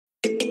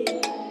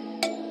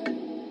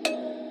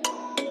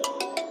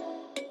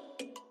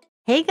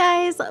Hey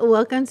guys,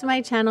 welcome to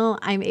my channel.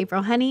 I'm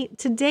April Honey.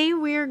 Today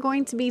we're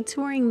going to be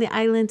touring the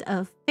island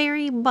of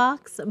Fairy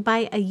Box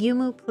by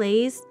Ayumu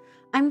Plays.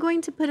 I'm going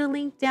to put a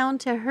link down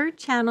to her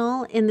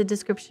channel in the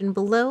description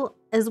below,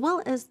 as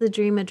well as the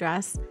dream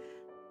address.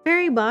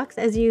 Fairy Box,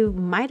 as you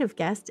might have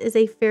guessed, is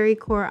a fairy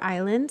core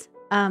island.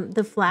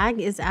 The flag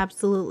is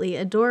absolutely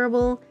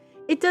adorable.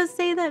 It does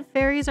say that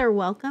fairies are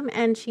welcome,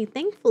 and she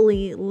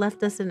thankfully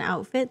left us an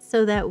outfit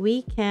so that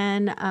we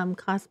can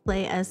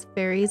cosplay as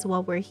fairies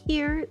while we're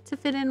here to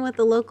fit in with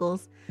the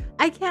locals.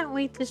 I can't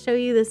wait to show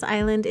you this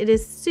island. It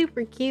is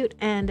super cute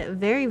and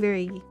very,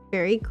 very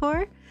fairy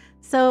core.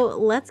 So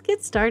let's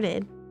get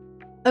started.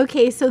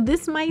 Okay, so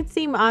this might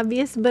seem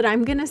obvious, but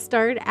I'm gonna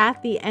start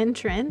at the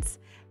entrance.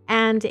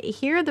 And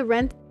here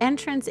the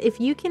entrance, if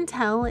you can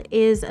tell,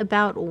 is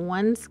about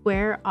 1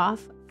 square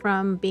off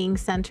from being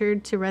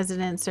centered to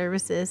resident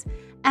services.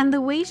 And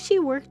the way she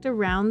worked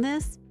around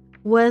this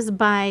was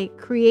by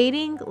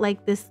creating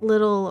like this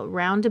little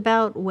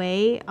roundabout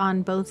way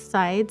on both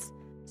sides.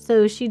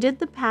 So she did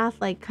the path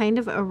like kind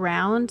of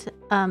around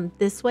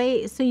this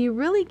way, so you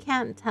really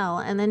can't tell.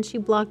 And then she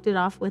blocked it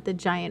off with a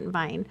giant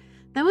vine.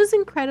 That was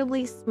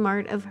incredibly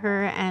smart of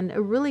her and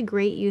a really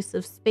great use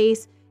of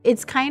space.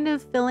 It's kind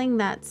of filling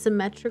that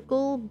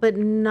symmetrical but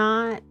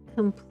not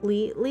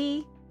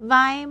completely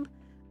vibe.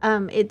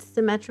 It's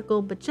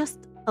symmetrical but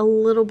just a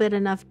little bit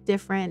enough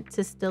different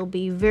to still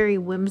be very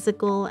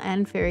whimsical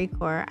and fairy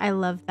core. I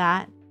love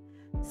that.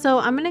 So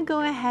I'm gonna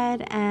go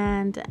ahead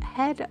and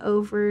head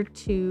over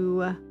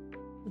to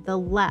the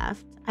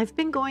left. I've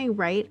been going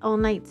right all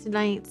night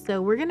tonight,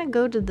 so we're gonna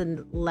go to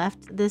the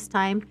left this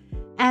time.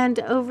 And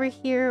over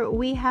here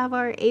we have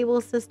our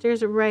Able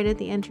sisters right at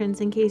the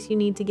entrance in case you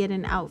need to get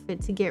an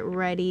outfit to get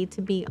ready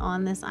to be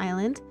on this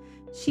island.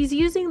 She's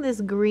using this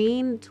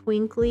green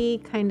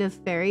twinkly kind of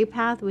fairy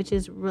path, which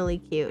is really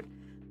cute.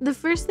 The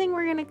first thing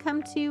we're going to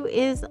come to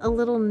is a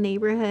little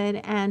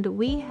neighborhood, and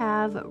we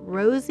have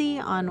Rosie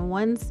on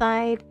one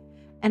side,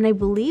 and I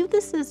believe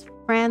this is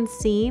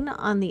Francine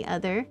on the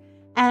other.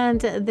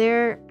 And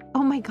they're,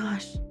 oh my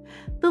gosh,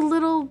 the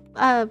little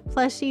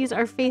plushies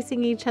are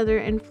facing each other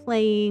and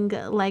playing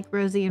like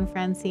Rosie and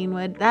Francine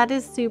would. That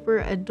is super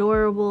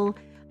adorable.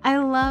 I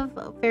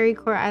love fairy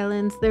core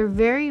islands. They're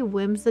very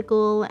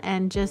whimsical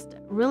and just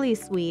really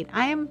sweet.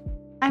 I'm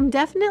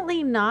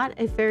definitely not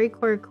a fairy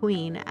core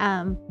queen,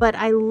 but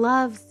I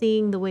love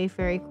seeing the way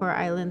fairy core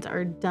islands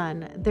are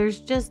done.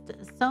 There's just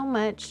so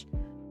much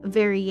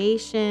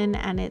variation,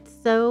 and it's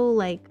so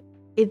like,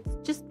 it's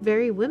just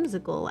very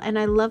whimsical, and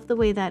I love the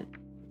way that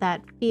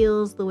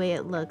feels, the way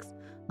it looks.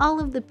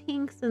 All of the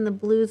pinks and the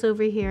blues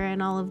over here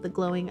and all of the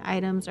glowing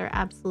items are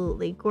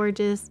absolutely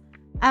gorgeous.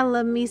 I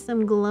love me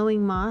some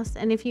glowing moss,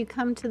 and if you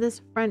come to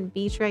this front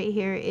beach right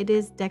here, it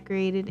is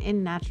decorated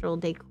in natural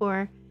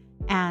decor,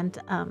 and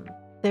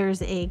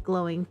there's a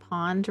glowing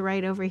pond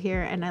right over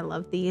here, and I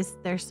love these.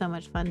 They're so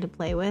much fun to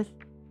play with.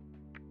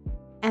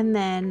 And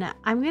then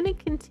I'm going to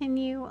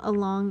continue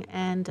along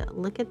and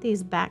look at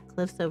these back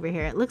cliffs over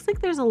here. It looks like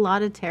there's a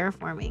lot of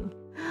terraforming.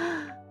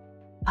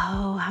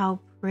 Oh, how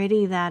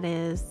pretty that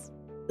is.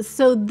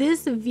 So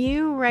this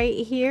view right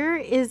here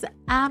is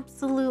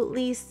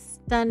absolutely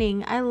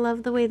stunning. I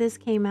love the way this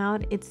came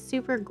out. It's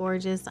super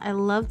gorgeous. I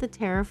love the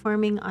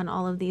terraforming on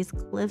all of these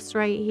cliffs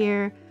right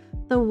here.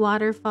 The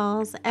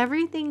waterfalls,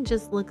 everything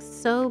just looks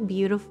so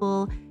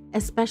beautiful,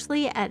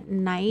 especially at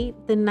night.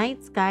 The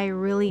night sky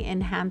really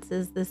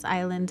enhances this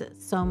island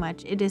so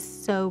much. It is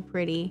so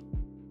pretty.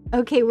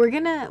 Okay, we're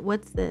gonna,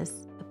 what's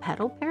this? A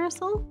petal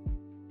parasol?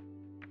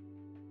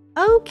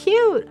 Oh,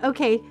 cute.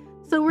 Okay,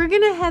 so we're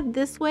gonna head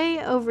this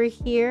way over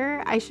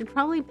here. I should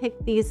probably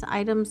pick these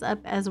items up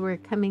as we're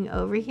coming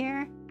over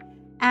here.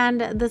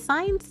 And the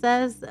sign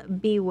says,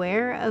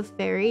 beware of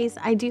fairies.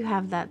 I do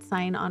have that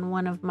sign on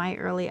one of my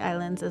early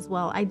islands as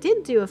well. I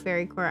did do a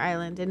fairy core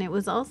island, and it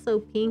was also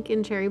pink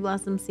and cherry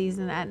blossom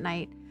season at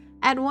night.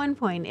 At one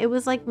point, it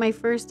was like my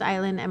first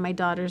island, and my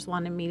daughters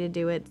wanted me to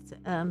do it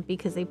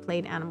because they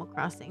played Animal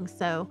Crossing.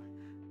 So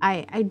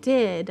I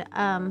did.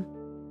 I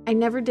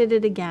never did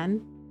it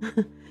again.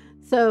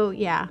 So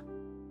yeah.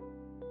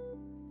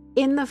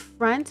 In the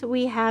front,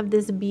 we have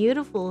this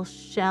beautiful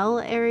shell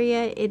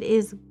area. It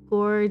is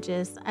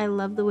gorgeous. I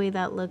love the way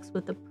that looks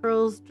with the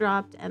pearls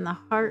dropped and the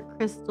heart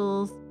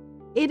crystals.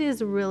 It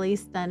is really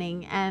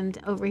stunning. And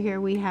over here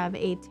we have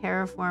a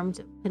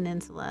terraformed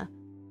peninsula.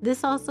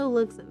 This also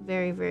looks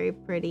very, very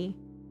pretty.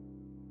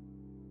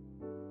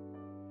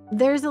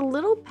 There's a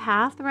little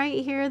path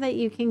right here that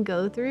you can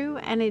go through,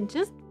 and it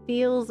just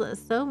feels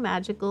so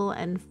magical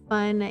and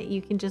fun.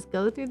 You can just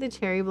go through the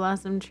cherry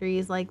blossom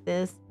trees like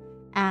this,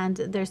 and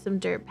there's some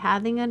dirt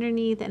pathing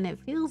underneath, and it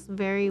feels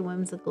very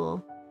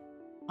whimsical.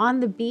 On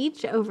the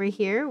beach over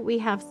here, we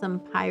have some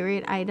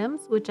pirate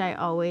items, which I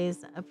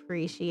always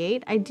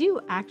appreciate. I do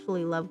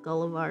actually love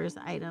Gulliver's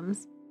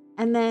items.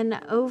 And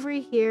then over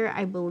here,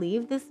 I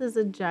believe this is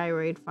a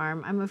gyroid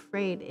farm. I'm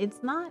afraid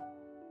it's not.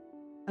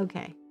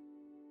 Okay.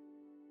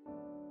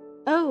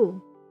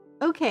 Oh,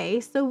 okay.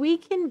 So we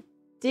can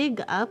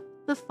dig up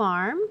the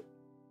farm.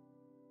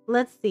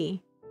 Let's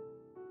see.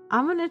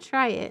 I'm gonna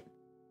try it.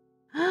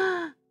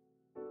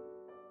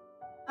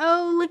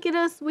 Oh, look at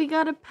us. We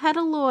got a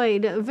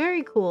petaloid.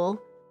 Very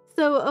cool.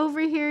 So over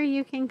here,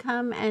 you can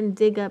come and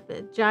dig up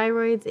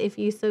gyroids if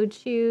you so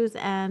choose.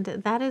 And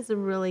that is a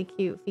really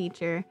cute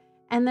feature.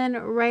 And then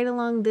right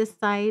along this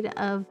side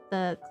of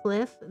the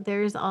cliff,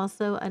 there's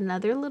also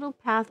another little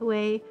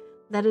pathway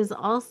that is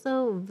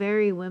also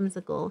very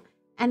whimsical.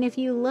 And if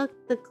you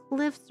look, the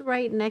cliffs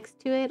right next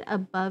to it,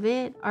 above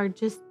it, are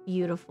just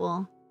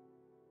beautiful.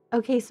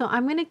 Okay, so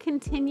I'm going to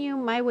continue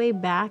my way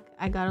back.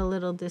 I got a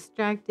little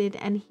distracted,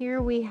 and here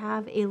we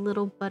have a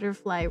little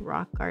butterfly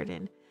rock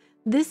garden.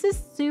 This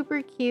is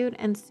super cute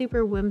and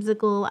super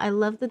whimsical. I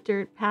love the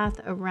dirt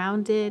path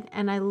around it,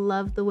 and I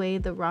love the way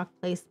the rock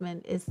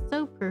placement is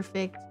so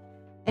perfect.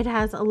 It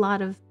has a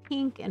lot of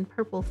pink and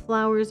purple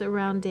flowers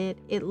around it.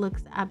 It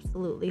looks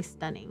absolutely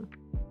stunning.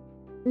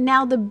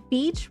 Now, the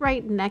beach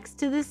right next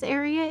to this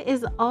area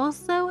is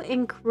also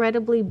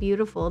incredibly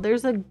beautiful.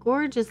 There's a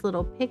gorgeous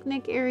little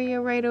picnic area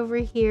right over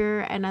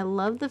here, and I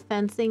love the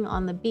fencing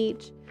on the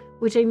beach,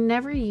 which I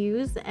never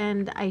use,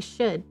 and I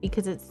should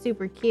because it's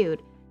super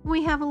cute.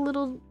 We have a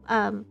little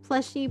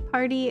plushie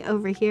party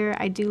over here.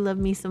 I do love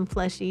me some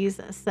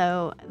plushies,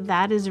 so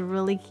that is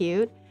really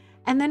cute.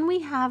 And then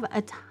we have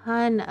a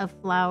ton of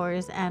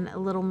flowers and a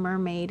little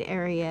mermaid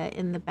area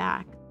in the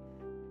back.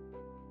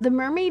 The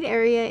mermaid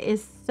area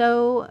is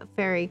so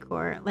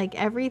fairy-core. Like,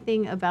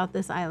 everything about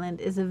this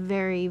island is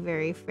very,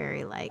 very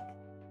fairy-like.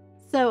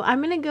 So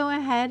I'm going to go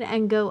ahead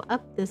and go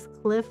up this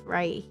cliff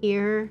right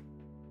here.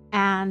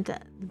 And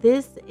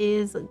this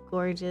is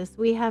gorgeous.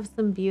 We have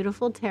some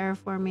beautiful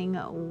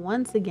terraforming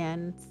once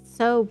again.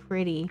 So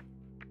pretty.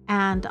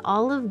 And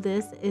all of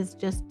this is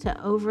just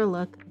to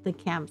overlook the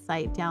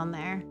campsite down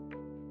there.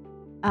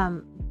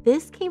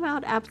 This came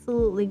out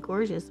absolutely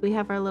gorgeous. We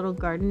have our little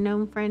garden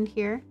gnome friend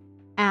here.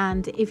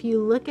 And if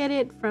you look at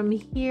it from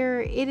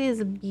here, it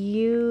is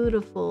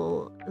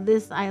beautiful.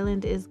 This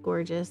island is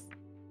gorgeous.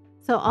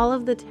 So all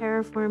of the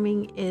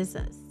terraforming is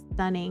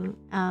stunning.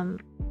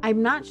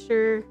 I'm not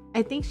sure.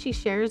 I think she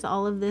shares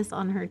all of this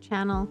on her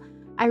channel.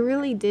 I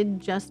really did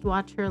just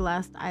watch her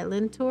last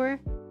island tour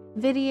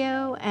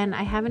video, and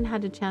I haven't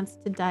had a chance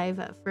to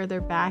dive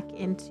further back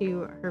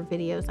into her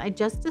videos. I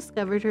just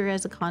discovered her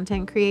as a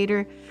content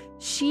creator.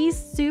 She's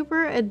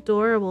super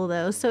adorable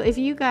though. So if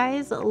you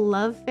guys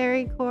love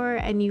fairycore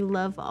and you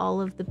love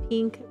all of the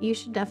pink, you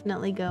should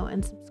definitely go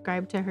and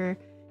subscribe to her.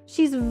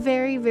 She's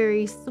very,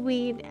 very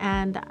sweet,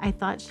 and I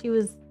thought she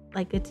was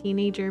like a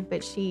teenager,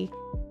 but she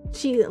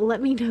let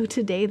me know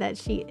today that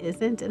she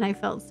isn't, and I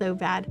felt so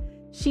bad.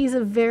 She's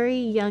a very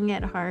young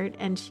at heart,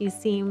 and she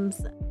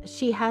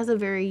has a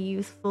very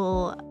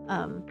youthful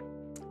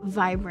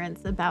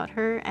vibrance about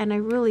her, and I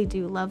really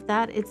do love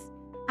that. It's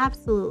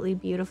absolutely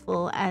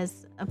beautiful.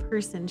 As a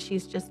person,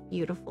 she's just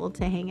beautiful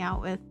to hang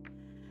out with.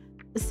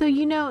 So,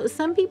 you know,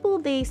 some people,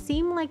 they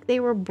seem like they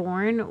were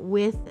born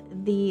with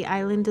the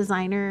island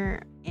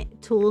designer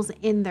tools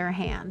in their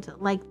hand.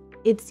 Like,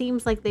 it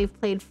seems like they've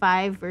played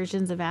 5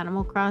 versions of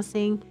Animal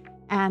Crossing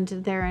and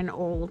they're an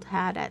old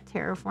hat at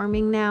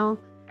terraforming now.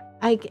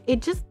 Like,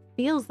 it just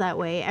feels that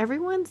way.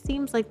 Everyone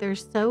seems like they're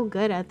so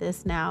good at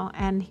this now,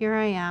 and here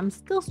I am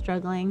still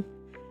struggling.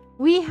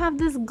 We have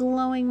this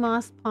glowing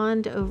moss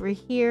pond over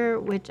here,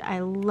 which I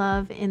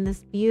love, in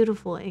this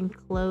beautiful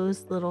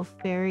enclosed little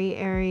fairy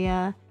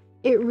area.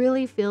 It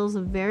really feels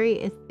very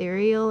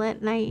ethereal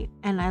at night,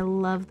 and I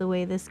love the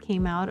way this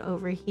came out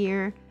over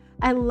here.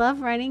 I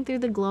love running through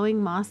the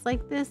glowing moss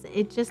like this.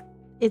 It's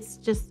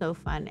just so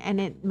fun, and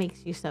it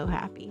makes you so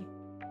happy.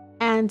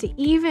 And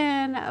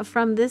even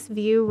from this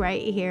view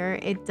right here,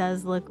 it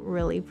does look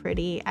really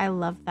pretty. I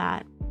love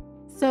that.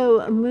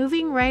 So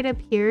moving right up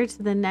here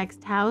to the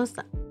next house,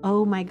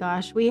 oh my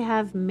gosh, we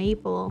have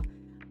Maple.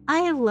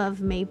 I love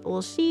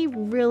Maple. She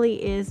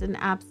really is an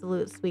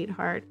absolute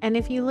sweetheart. And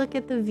if you look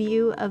at the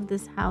view of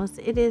this house,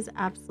 it is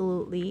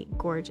absolutely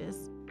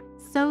gorgeous.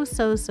 So,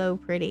 so, so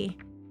pretty.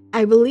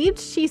 I believed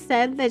she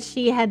said that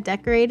she had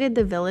decorated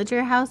the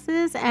villager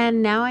houses,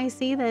 and now I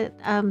see that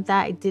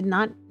that I did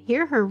not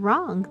hear her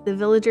wrong. The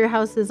villager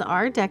houses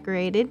are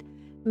decorated.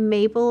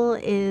 Maple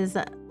is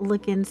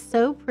looking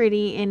so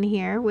pretty in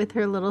here with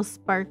her little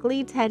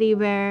sparkly teddy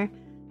bear.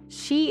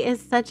 She is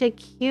such a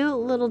cute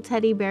little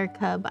teddy bear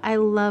cub. I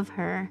love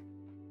her.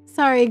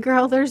 Sorry,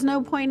 girl, there's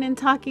no point in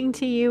talking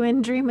to you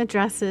in dream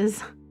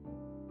addresses.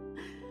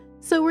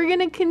 So we're going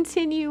to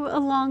continue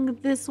along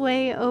this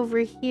way over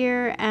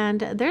here,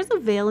 and there's a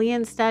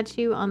Valiant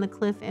statue on the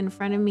cliff in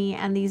front of me,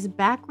 and these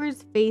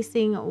backwards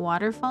facing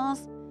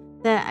waterfalls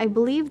that I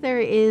believe there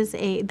is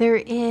a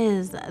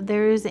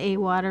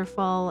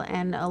waterfall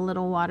and a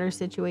little water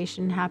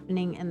situation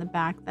happening in the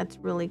back. That's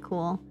really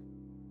cool.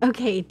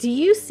 Okay, do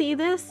you see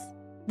this?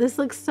 This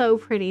looks so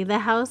pretty. The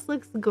house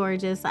looks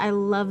gorgeous. I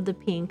love the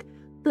pink.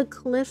 The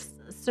cliffs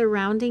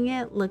surrounding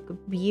it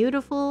look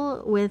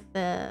beautiful with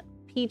the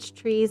peach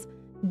trees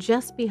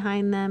just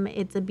behind them.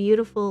 It's a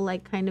beautiful,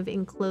 like, kind of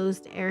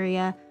enclosed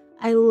area.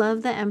 I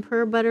love the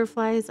emperor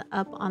butterflies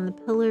up on the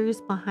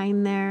pillars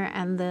behind there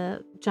and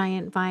the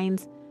giant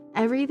vines.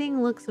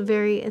 Everything looks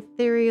very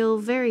ethereal,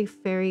 very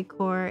fairy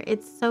core.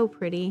 It's so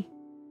pretty.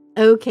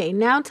 Okay,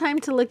 now time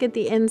to look at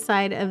the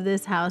inside of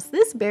this house.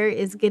 This bear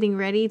is getting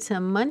ready to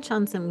munch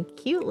on some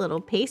cute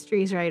little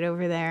pastries right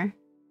over there.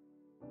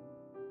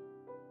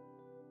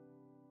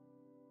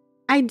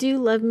 I do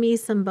love me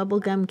some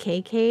bubblegum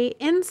KK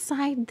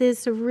inside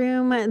this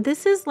room.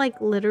 This is like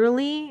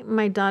literally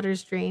my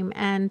daughter's dream.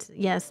 And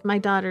yes, my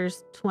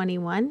daughter's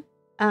 21.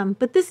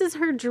 But this is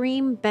her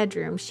dream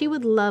bedroom. She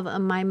would love a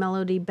My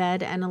Melody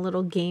bed and a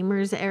little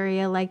gamers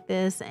area like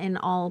this in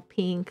all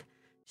pink.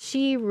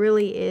 She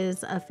really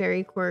is a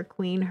fairy core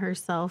queen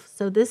herself.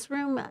 So this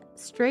room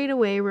straight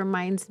away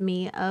reminds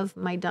me of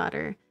my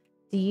daughter.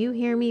 Do you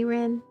hear me,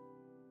 Rin?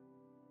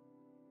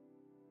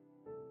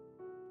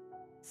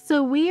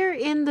 So we are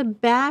in the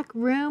back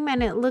room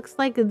and it looks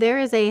like there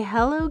is a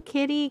Hello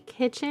Kitty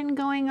kitchen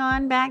going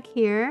on back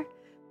here.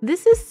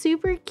 This is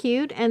super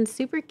cute and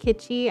super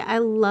kitschy. I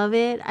love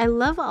it. I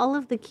love all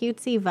of the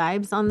cutesy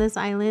vibes on this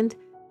island.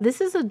 This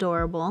is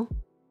adorable.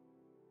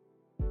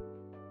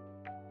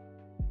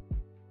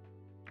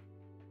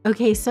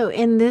 Okay, so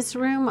in this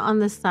room on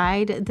the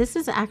side, this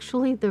is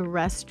actually the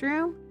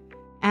restroom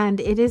and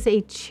it is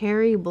a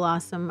cherry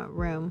blossom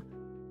room.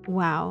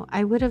 Wow,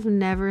 I would have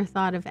never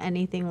thought of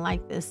anything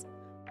like this.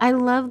 I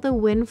love the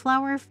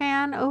windflower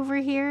fan over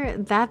here.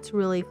 That's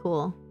really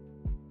cool.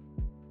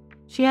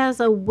 She has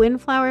a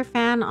windflower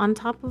fan on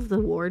top of the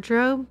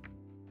wardrobe.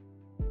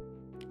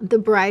 The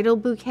bridal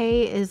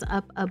bouquet is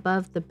up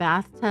above the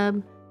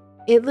bathtub.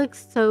 It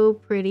looks so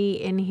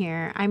pretty in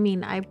here. I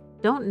mean, I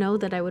don't know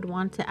that I would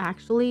want to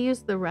actually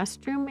use the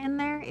restroom in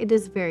there. It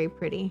is very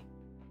pretty.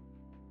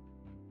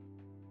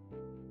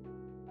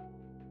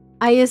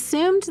 I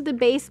assumed the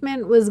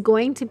basement was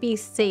going to be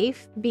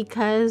safe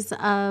because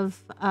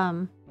of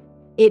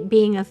it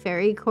being a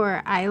fairy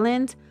core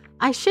island.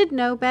 I should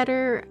know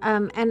better.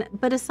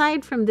 But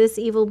aside from this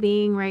evil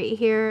being right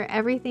here,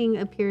 everything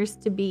appears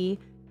to be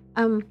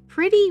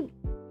pretty,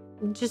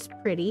 just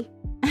pretty.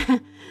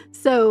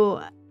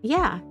 So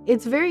yeah,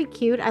 it's very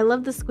cute. I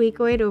love the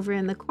squeakoid over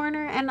in the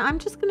corner, and I'm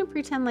just gonna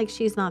pretend like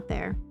she's not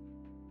there.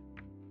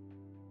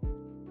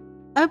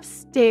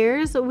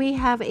 Upstairs, we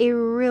have a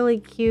really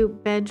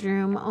cute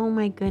bedroom. Oh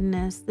my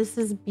goodness, this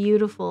is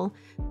beautiful.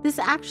 This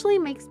actually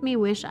makes me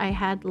wish I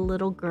had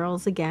little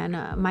girls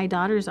again. My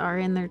daughters are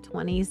in their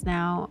 20s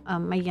now.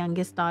 My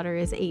youngest daughter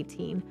is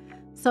 18.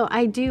 So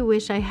I do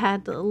wish I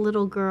had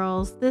little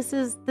girls. This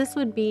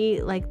would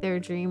be like their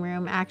dream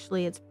room.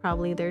 Actually, it's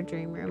probably their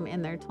dream room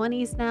in their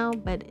 20s now,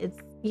 but it's,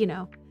 you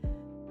know,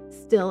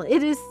 still,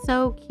 it is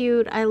so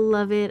cute. I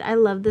love it. I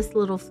love this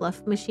little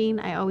fluff machine.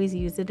 I always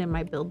use it in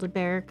my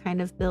Build-A-Bear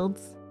kind of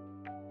builds.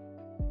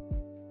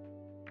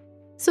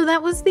 So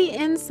that was the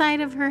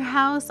inside of her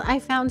house. I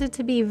found it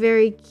to be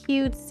very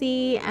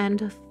cutesy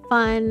and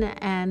fun,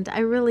 and I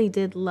really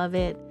did love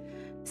it.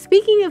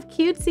 Speaking of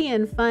cutesy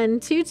and fun,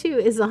 Tutu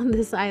is on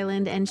this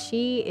island, and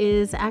she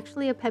is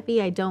actually a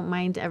puppy I don't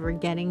mind ever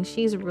getting.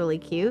 She's really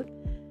cute.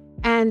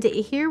 And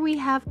here we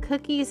have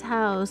Cookie's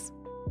house.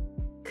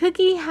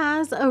 Cookie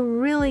has a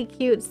really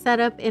cute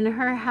setup in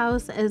her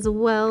house as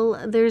well.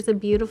 There's a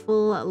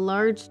beautiful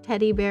large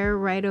teddy bear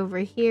right over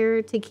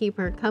here to keep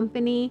her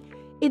company.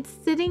 It's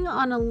sitting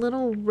on a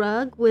little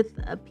rug with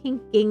a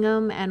pink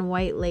gingham and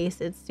white lace.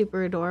 It's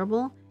super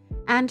adorable.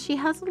 And she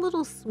has a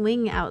little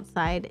swing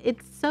outside.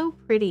 It's so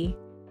pretty.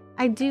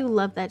 I do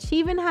love that. She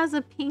even has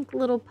a pink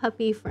little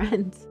puppy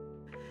friend.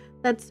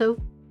 That's so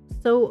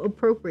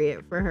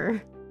appropriate for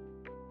her.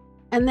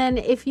 And then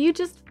if you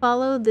just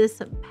follow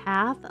this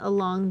path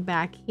along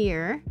back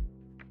here,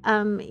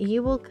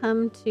 you will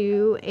come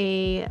to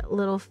a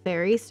little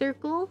fairy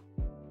circle.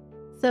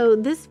 So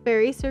this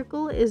fairy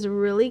circle is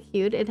really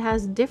cute. It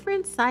has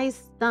different size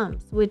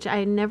stumps, which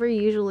I never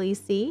usually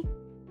see,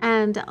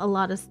 and a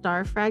lot of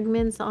star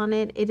fragments on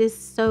it. It is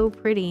so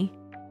pretty.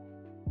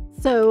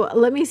 So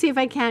let me see if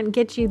I can't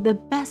get you the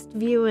best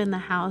view in the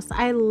house.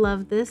 I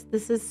love this.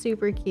 This is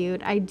super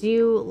cute. I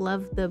do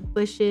love the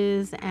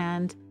bushes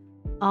and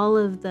all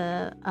of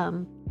the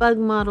bug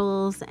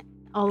models,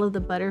 all of the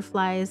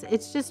butterflies.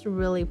 It's just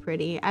really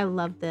pretty. I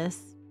love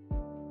this.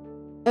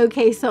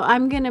 Okay, so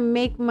I'm gonna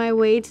make my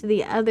way to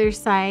the other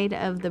side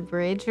of the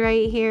bridge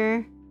right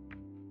here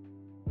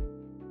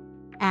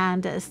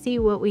and see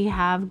what we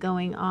have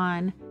going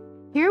on.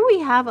 Here we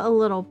have a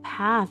little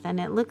path and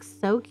it looks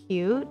so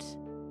cute.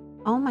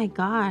 Oh my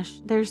gosh,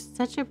 there's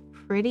such a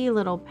pretty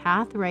little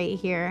path right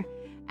here,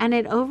 and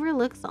it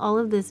overlooks all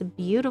of this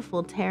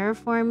beautiful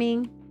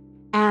terraforming.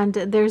 And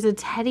there's a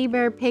teddy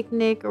bear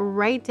picnic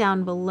right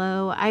down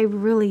below. I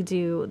really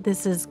do.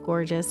 This is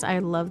gorgeous. I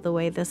love the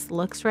way this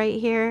looks right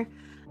here.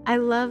 I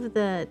love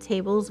the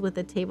tables with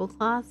the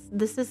tablecloths.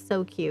 This is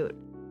so cute.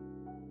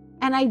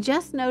 And I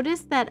just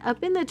noticed that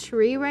up in the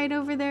tree right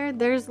over there,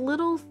 there's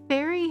little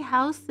fairy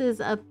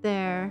houses up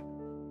there.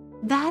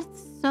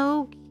 That's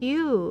so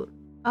cute.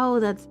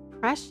 Oh, that's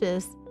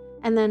precious.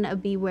 And then a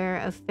beware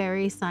of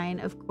fairy sign,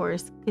 of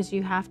course, because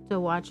you have to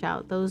watch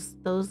out. Those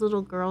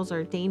little girls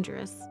are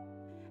dangerous.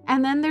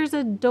 And then there's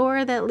a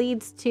door that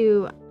leads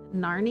to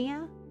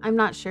Narnia. I'm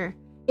not sure.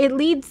 It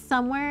leads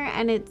somewhere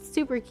and it's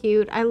super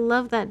cute. I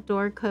love that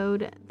door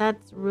code.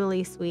 That's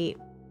really sweet.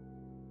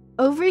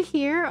 Over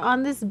here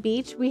on this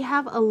beach, we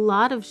have a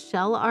lot of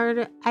shell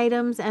art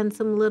items and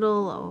some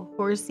little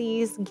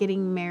horsies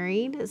getting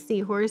married,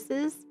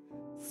 seahorses.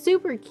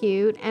 Super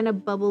cute. And a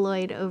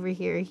bubbleoid over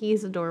here.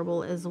 He's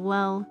adorable as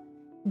well.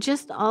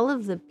 Just all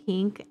of the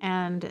pink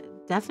and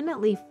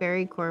definitely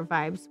fairy core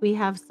vibes. We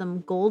have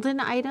some golden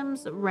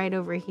items right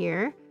over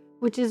here,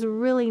 which is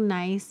really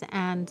nice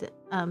and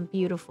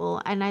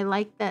beautiful. And I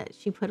like that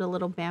she put a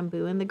little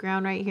bamboo in the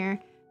ground right here.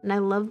 And I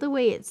love the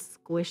way it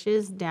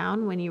squishes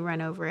down when you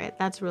run over it.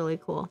 That's really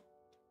cool.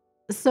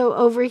 So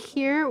over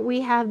here,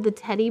 we have the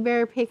teddy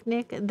bear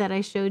picnic that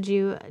I showed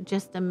you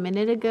just a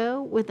minute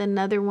ago, with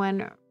another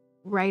one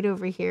right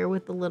over here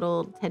with the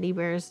little teddy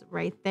bears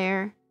right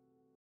there.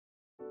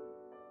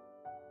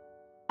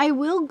 I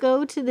will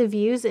go to the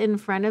views in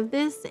front of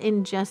this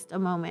in just a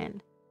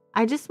moment.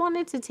 I just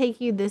wanted to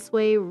take you this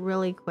way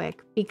really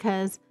quick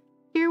because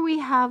here we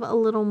have a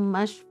little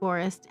mush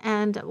forest,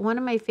 and one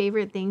of my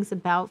favorite things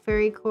about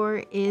Fairy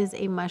Core is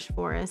a mush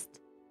forest.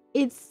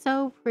 It's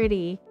so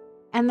pretty.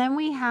 And then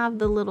we have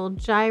the little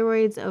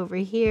gyroids over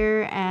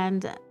here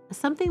and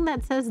something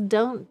that says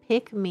don't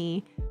pick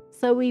me.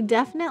 So we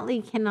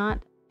definitely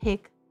cannot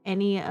pick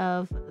any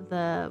of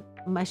the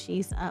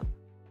mushies up.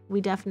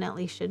 We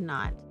definitely should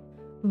not.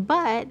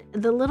 But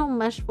the little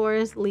mush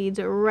forest leads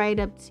right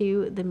up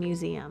to the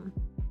museum.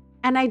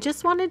 And I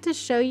just wanted to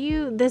show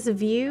you this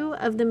view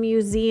of the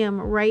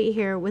museum right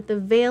here with the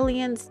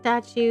Valiant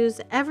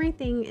statues.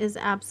 Everything is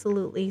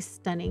absolutely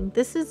stunning.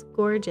 This is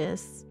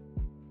gorgeous.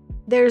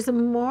 There's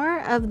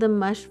more of the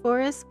mush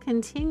forest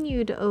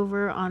continued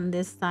over on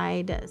this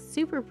side.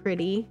 Super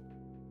pretty.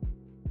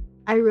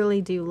 I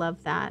really do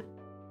love that.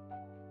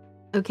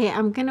 Okay,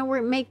 I'm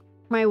gonna make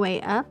my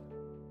way up.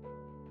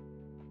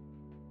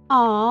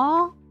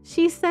 Aw,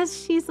 she says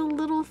she's a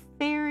little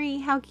fairy.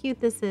 How cute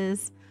this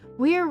is.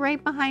 We are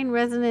right behind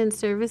resident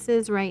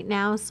services right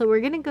now, so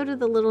we're gonna go to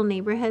the little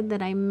neighborhood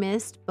that I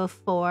missed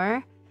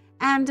before.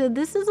 And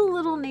this is a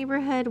little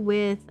neighborhood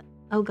with,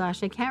 oh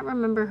gosh, I can't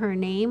remember her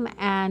name,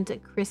 and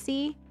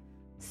Chrissy.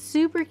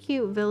 Super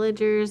cute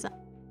villagers.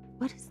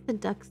 What is the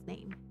duck's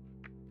name?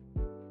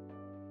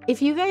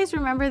 If you guys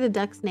remember the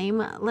duck's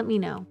name, let me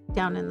know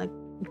down in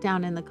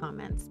the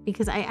comments,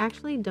 because I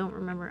actually don't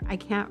remember. I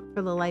can't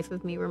for the life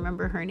of me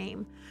remember her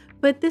name.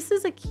 But this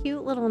is a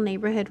cute little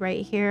neighborhood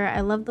right here. I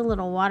love the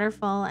little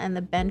waterfall and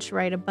the bench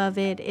right above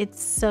it.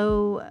 It's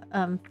so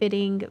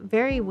fitting,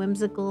 very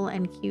whimsical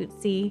and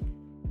cutesy.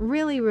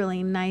 Really,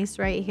 really nice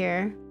right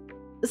here.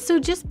 So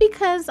just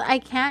because I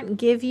can't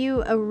give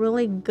you a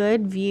really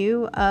good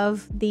view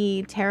of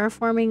the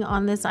terraforming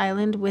on this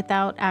island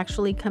without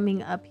actually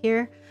coming up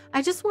here,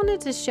 I just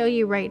wanted to show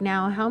you right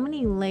now how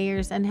many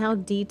layers and how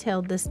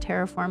detailed this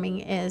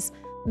terraforming is.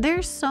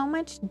 There's so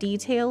much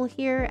detail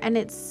here and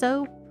it's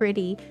so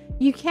pretty.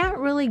 You can't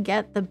really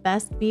get the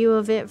best view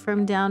of it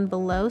from down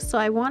below, so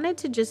I wanted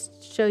to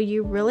just show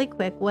you really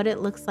quick what it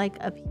looks like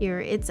up here.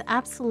 It's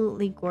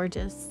absolutely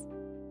gorgeous.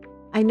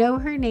 I know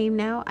her name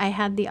now. I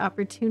had the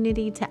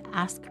opportunity to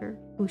ask her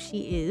who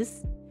she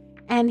is.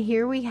 And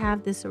here we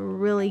have this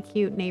really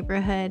cute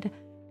neighborhood,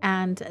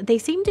 and they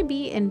seem to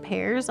be in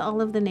pairs,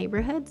 all of the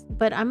neighborhoods,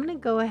 but I'm gonna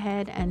go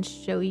ahead and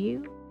show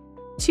you.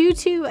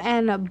 Tutu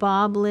and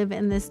Bob live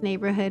in this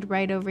neighborhood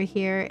right over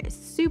here.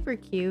 Super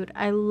cute.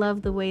 I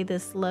love the way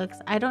this looks.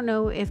 I don't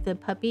know if the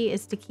puppy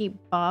is to keep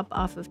Bob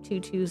off of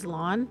Tutu's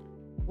lawn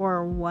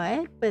or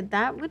what, but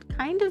that would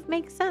kind of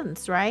make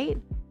sense, right?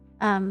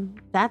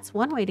 That's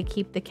one way to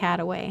keep the cat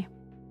away.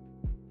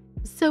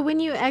 So when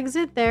you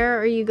exit there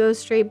or you go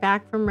straight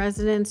back from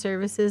resident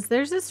services,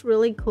 there's this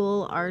really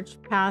cool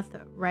arch path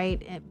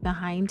right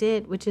behind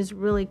it, which is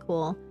really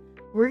cool.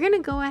 We're gonna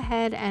go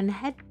ahead and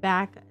head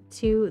back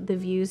to the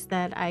views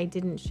that I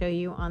didn't show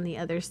you on the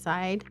other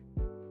side.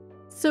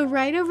 So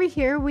right over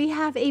here, we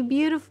have a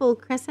beautiful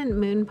crescent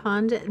moon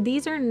pond.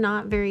 These are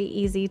not very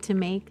easy to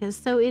make,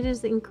 so it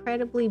is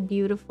incredibly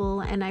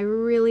beautiful, and I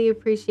really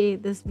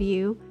appreciate this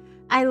view.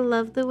 I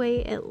love the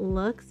way it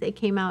looks. It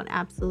came out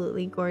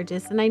absolutely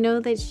gorgeous, and I know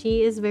that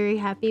she is very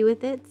happy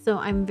with it, so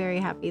I'm very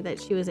happy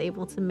that she was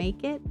able to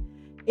make it.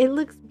 It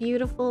looks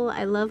beautiful.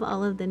 I love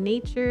all of the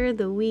nature,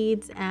 the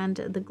weeds, and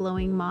the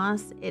glowing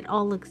moss. It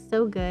all looks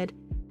so good.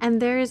 And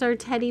there is our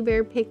teddy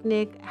bear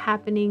picnic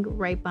happening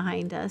right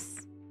behind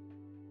us.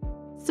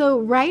 So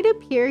right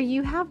up here,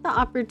 you have the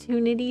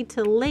opportunity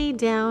to lay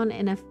down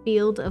in a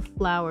field of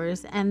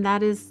flowers, and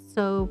that is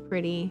so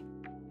pretty.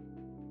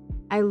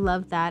 I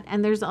love that.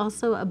 And there's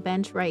also a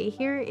bench right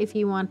here if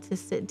you want to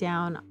sit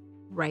down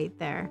right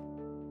there.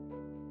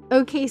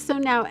 Okay, so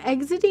now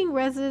exiting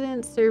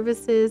resident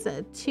services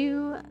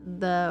to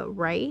the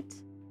right,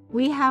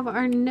 we have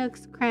our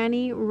Nook's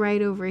Cranny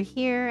right over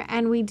here,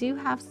 and we do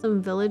have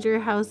some villager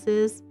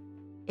houses.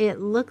 It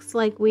looks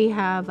like we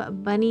have a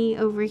bunny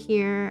over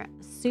here,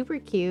 super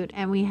cute,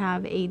 and we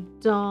have a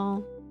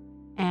doll,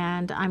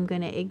 and I'm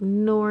gonna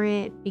ignore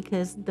it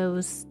because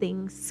those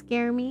things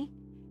scare me.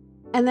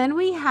 And then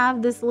we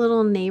have this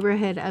little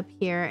neighborhood up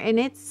here, and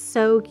it's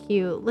so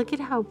cute. Look at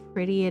how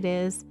pretty it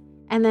is.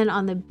 And then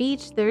on the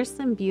beach, there's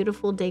some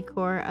beautiful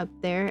decor up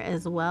there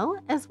as well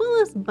as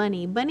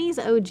Bunny. Bunny's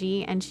OG,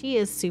 and she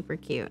is super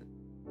cute.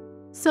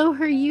 So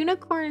her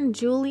unicorn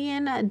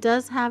Julian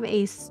does have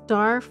a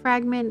star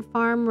fragment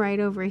farm right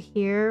over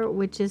here,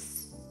 which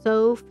is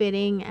so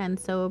fitting and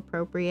so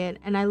appropriate.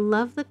 And I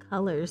love the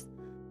colors.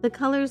 The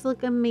colors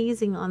look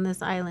amazing on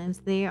this island.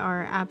 They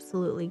are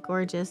absolutely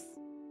gorgeous.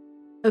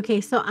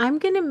 Okay, so I'm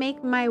going to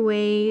make my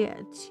way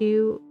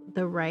to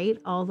the right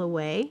all the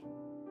way.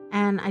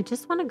 And I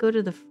just want to go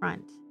to the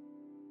front.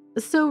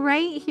 So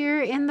right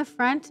here in the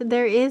front,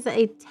 there is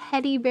a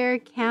teddy bear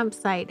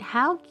campsite.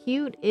 How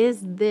cute is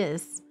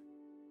this?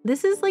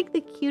 This is like the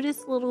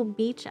cutest little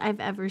beach I've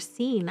ever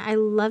seen. I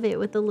love it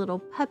with the little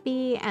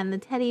puppy and the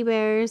teddy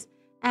bears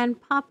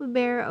and Papa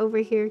Bear over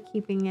here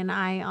keeping an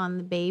eye on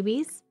the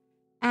babies.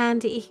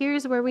 And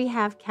here's where we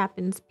have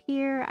Captain's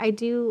Pier. I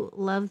do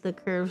love the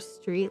curved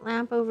street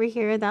lamp over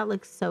here. That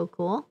looks so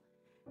cool.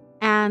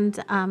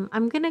 And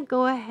I'm going to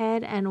go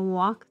ahead and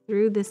walk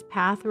through this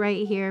path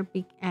right here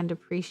and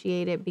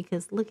appreciate it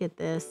because look at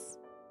this.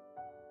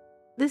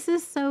 This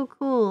is so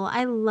cool.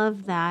 I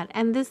love that.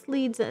 And this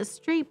leads us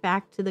straight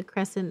back to the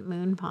Crescent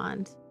Moon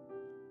Pond.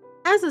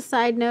 As a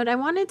side note, I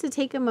wanted to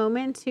take a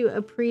moment to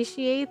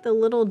appreciate the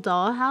little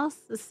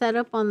dollhouse set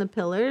up on the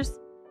pillars.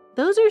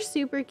 Those are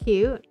super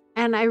cute.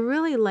 And I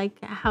really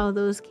like how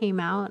those came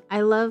out.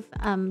 I love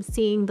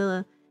seeing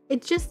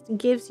it just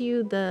gives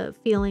you the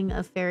feeling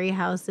of fairy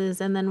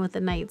houses, and then with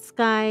the night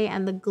sky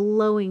and the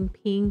glowing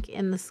pink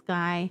in the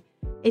sky,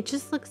 it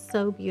just looks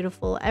so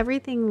beautiful.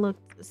 Everything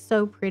looked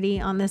so pretty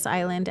on this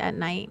island at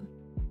night.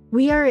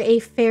 We are a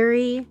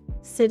fairy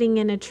sitting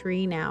in a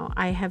tree now.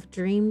 I have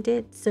dreamed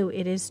it, so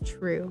it is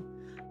true.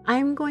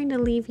 I'm going to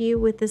leave you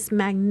with this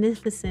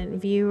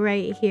magnificent view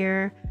right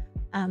here.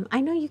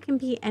 I know you can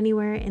be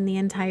anywhere in the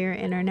entire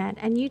internet,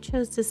 and you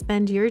chose to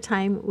spend your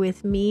time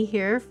with me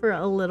here for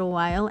a little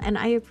while, and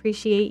I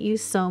appreciate you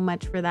so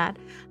much for that.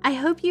 I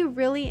hope you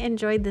really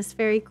enjoyed this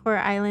Fairy Core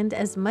Island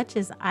as much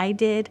as I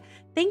did.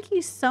 Thank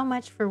you so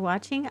much for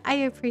watching. I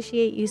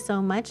appreciate you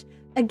so much.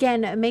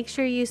 Again, make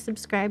sure you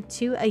subscribe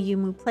to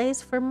Ayumu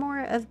Plays for more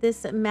of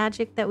this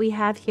magic that we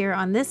have here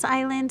on this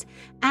island,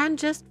 and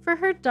just for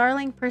her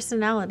darling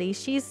personality.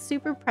 She's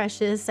super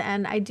precious,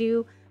 and I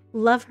do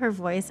love her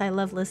voice. I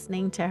love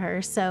listening to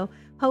her. So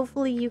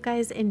hopefully you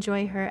guys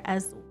enjoy her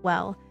as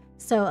well.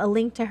 So a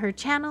link to her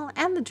channel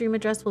and the dream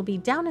address will be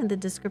down in the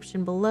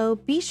description below.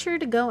 Be sure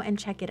to go and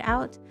check it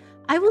out.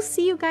 I will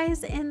see you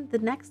guys in the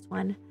next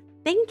one.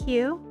 Thank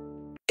you.